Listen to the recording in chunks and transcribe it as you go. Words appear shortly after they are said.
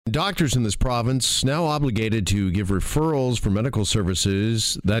Doctors in this province now obligated to give referrals for medical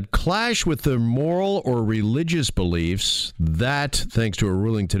services that clash with their moral or religious beliefs. That, thanks to a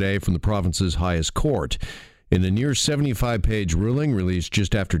ruling today from the province's highest court. In a near 75-page ruling released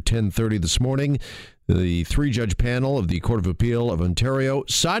just after 10:30 this morning, the three-judge panel of the Court of Appeal of Ontario,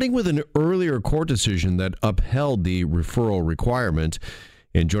 siding with an earlier court decision that upheld the referral requirement.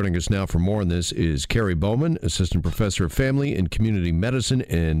 And joining us now for more on this is Kerry Bowman, Assistant Professor of Family and Community Medicine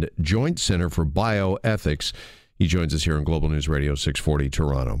and Joint Center for Bioethics. He joins us here on Global News Radio 640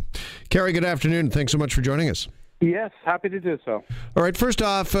 Toronto. Kerry, good afternoon. Thanks so much for joining us. Yes, happy to do so. All right, first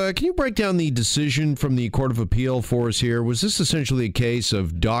off, can you break down the decision from the Court of Appeal for us here? Was this essentially a case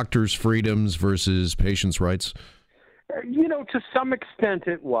of doctors' freedoms versus patients' rights? To some extent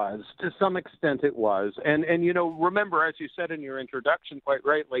it was. And remember, as you said in your introduction quite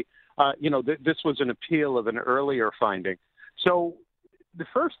rightly, this was an appeal of an earlier finding. So the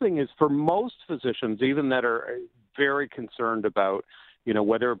first thing is, for most physicians, even that are very concerned about,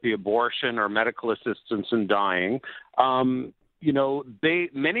 whether it be abortion or medical assistance in dying,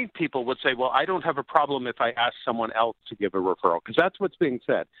 many people would say, well, I don't have a problem if I ask someone else to give a referral, because that's what's being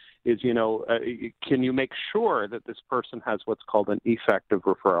said is, can you make sure that this person has what's called an effective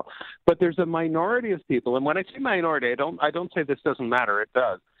referral? But there's a minority of people, and when I say minority, I don't say this doesn't matter, it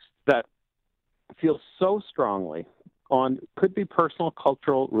does, that feel so strongly on, could be personal,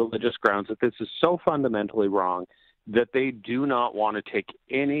 cultural, religious grounds, that this is so fundamentally wrong that they do not want to take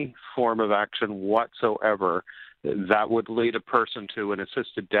any form of action whatsoever that would lead a person to an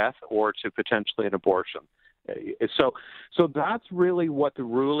assisted death or to potentially an abortion. So that's really what the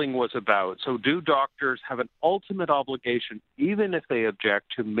ruling was about. So do doctors have an ultimate obligation, even if they object,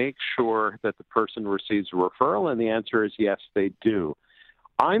 to make sure that the person receives a referral? And the answer is yes, they do.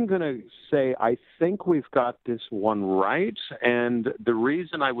 I'm going to say I think we've got this one right. And the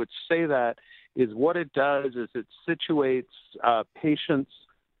reason I would say that is what it does is it situates patients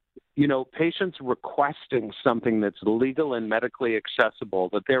requesting something that's legal and medically accessible,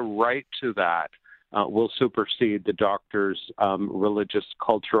 that their right to that will supersede the doctor's religious,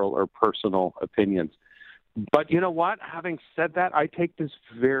 cultural, or personal opinions. But you know what? Having said that, I take this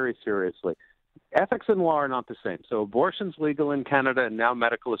very seriously. Ethics and law are not the same. So abortion's legal in Canada, and now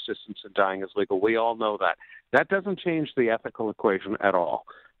medical assistance in dying is legal. We all know that. That doesn't change the ethical equation at all.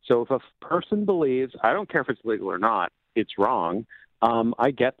 So if a person believes, I don't care if it's legal or not, it's wrong,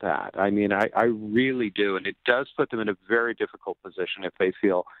 I get that. I mean, I really do. And it does put them in a very difficult position if they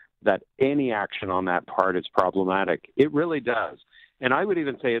feel that any action on that part is problematic. It really does. And I would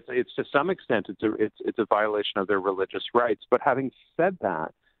even say it's to some extent, it's a violation of their religious rights. But having said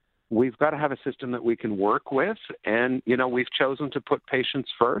that, we've got to have a system that we can work with. And, we've chosen to put patients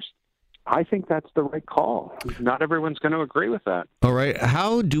first. I think that's the right call. Not everyone's going to agree with that. All right.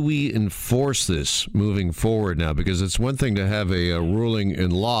 How do we enforce this moving forward now? Because it's one thing to have a ruling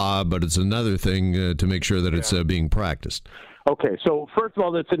in law, but it's another thing to make sure that it's being practiced. Okay, so first of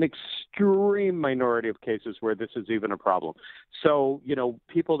all, it's an extreme minority of cases where this is even a problem. So,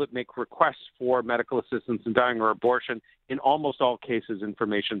 people that make requests for medical assistance in dying or abortion, in almost all cases,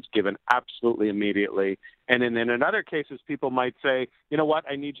 information's given absolutely immediately. And then in other cases, people might say, you know what,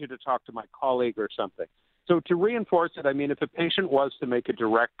 I need you to talk to my colleague or something. So to reinforce it, I mean, if a patient was to make a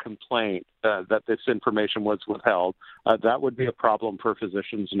direct complaint that this information was withheld, that would be a problem for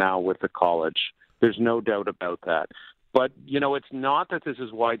physicians now with the college. There's no doubt about that. But, it's not that this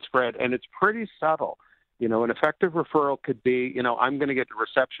is widespread, and it's pretty subtle. An effective referral could be, I'm going to get the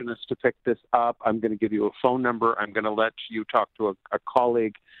receptionist to pick this up. I'm going to give you a phone number. I'm going to let you talk to a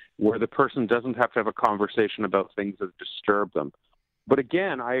colleague where the person doesn't have to have a conversation about things that disturb them. But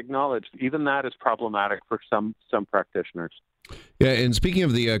again, I acknowledge even that is problematic for some practitioners. Yeah, and speaking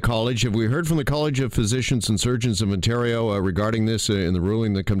of the college, have we heard from the College of Physicians and Surgeons of Ontario regarding this in the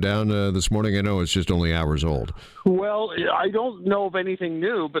ruling that come down this morning? I know it's just only hours old. Well, I don't know of anything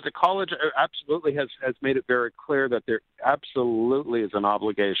new, but the college absolutely has made it very clear that there absolutely is an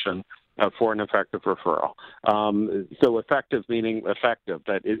obligation for an effective referral. So effective meaning effective,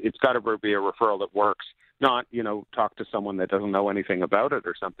 that it's got to be a referral that works, not, talk to someone that doesn't know anything about it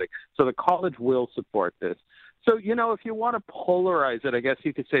or something. So the college will support this. So, if you want to polarize it, I guess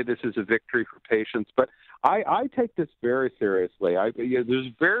you could say this is a victory for patients. But I take this very seriously. There's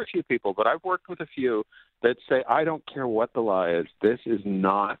very few people, but I've worked with a few that say, I don't care what the law is. This is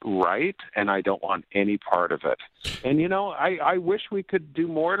not right, and I don't want any part of it. And, I wish we could do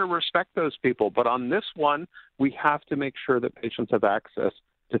more to respect those people. But on this one, we have to make sure that patients have access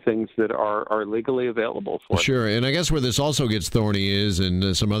to things that are legally available for them. Sure, and I guess where this also gets thorny is,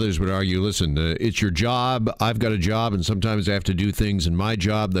 and some others would argue, listen, it's your job, I've got a job, and sometimes I have to do things in my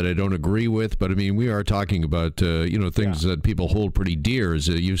job that I don't agree with, but I mean, we are talking about, things that people hold pretty dear, as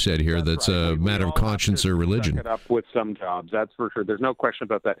you said here, that's right. A matter of conscience or religion. Suck it up with some jobs, that's for sure. There's no question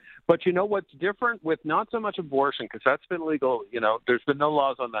about that. But you know what's different with not so much abortion, because that's been legal, there's been no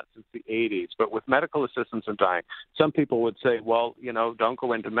laws on that since the 80s, but with medical assistance in dying, some people would say, well, don't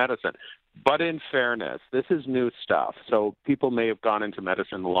go into medicine. But in fairness, this is new stuff. So people may have gone into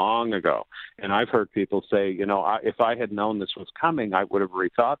medicine long ago. And I've heard people say, if I had known this was coming, I would have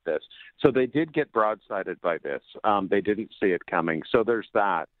rethought this. So they did get broadsided by this. They didn't see it coming. So there's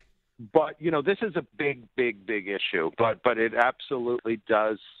that. But, this is a big, big, big issue. But it absolutely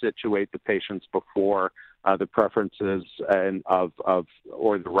does situate the patients before the preferences and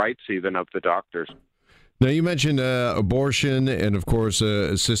or the rights even of the doctors. Now, you mentioned abortion and, of course,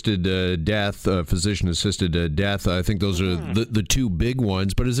 assisted death, physician-assisted death. I think those are the two big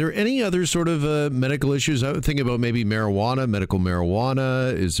ones. But is there any other sort of medical issues? I would think about maybe marijuana, medical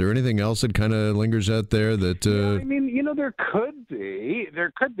marijuana. Is there anything else that kind of lingers out there that... there could be.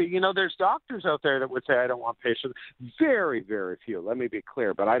 There could be. There's doctors out there that would say, I don't want patients. Very, very few. Let me be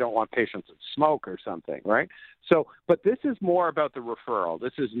clear. But I don't want patients that smoke or something, right? So, but this is more about the referral.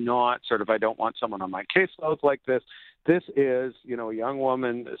 This is not sort of, I don't want someone on my caseload like this. This is, a young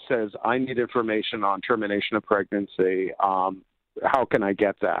woman says, I need information on termination of pregnancy. How can I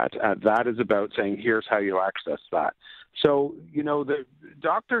get that? That is about saying, here's how you access that. So, the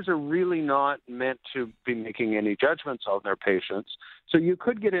doctors are really not meant to be making any judgments on their patients. So you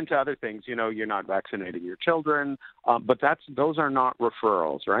could get into other things. You're not vaccinating your children, but those are not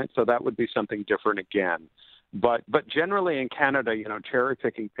referrals, right? So that would be something different again. But generally in Canada, cherry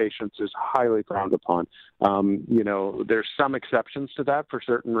picking patients is highly frowned upon. There's some exceptions to that for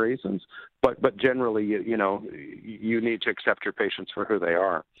certain reasons, but generally, you need to accept your patients for who they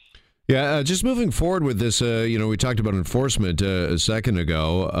are. Yeah, just moving forward with this, we talked about enforcement a second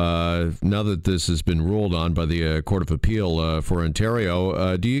ago. Now that this has been ruled on by the Court of Appeal for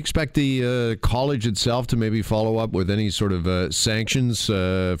Ontario, do you expect the college itself to maybe follow up with any sort of sanctions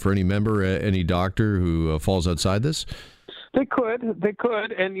for any member, any doctor who falls outside this? They could,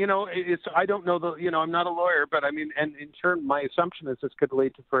 and I don't know I'm not a lawyer, but I mean, and in turn, my assumption is this could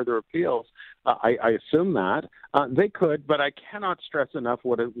lead to further appeals. I assume that they could, but I cannot stress enough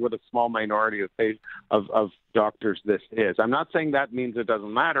what a small minority of doctors this is. I'm not saying that means it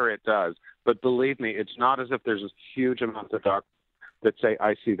doesn't matter; it does, but believe me, it's not as if there's a huge amount of doctors that say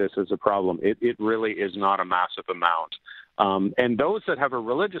I see this as a problem. It really is not a massive amount. And those that have a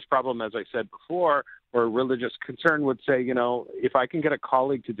religious problem, as I said before, or a religious concern would say, if I can get a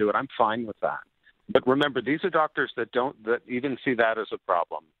colleague to do it, I'm fine with that. But remember, these are doctors that even see that as a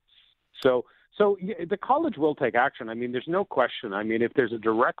problem. So the college will take action. I mean, there's no question. I mean, if there's a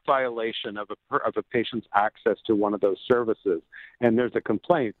direct violation of a patient's access to one of those services and there's a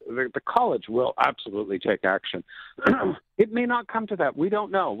complaint, the college will absolutely take action. It may not come to that. We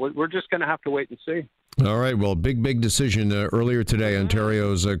don't know. We're just going to have to wait and see. All right. Well, big decision earlier today.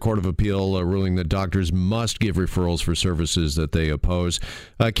 Ontario's Court of Appeal ruling that doctors must give referrals for services that they oppose.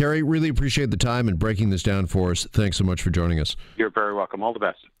 Kerry, really appreciate the time and breaking this down for us. Thanks so much for joining us. You're very welcome. All the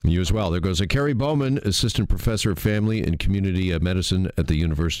best. You as well. There goes Kerry Bowman, Assistant Professor of Family and Community Medicine at the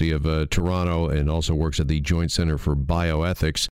University of Toronto, and also works at the Joint Centre for Bioethics.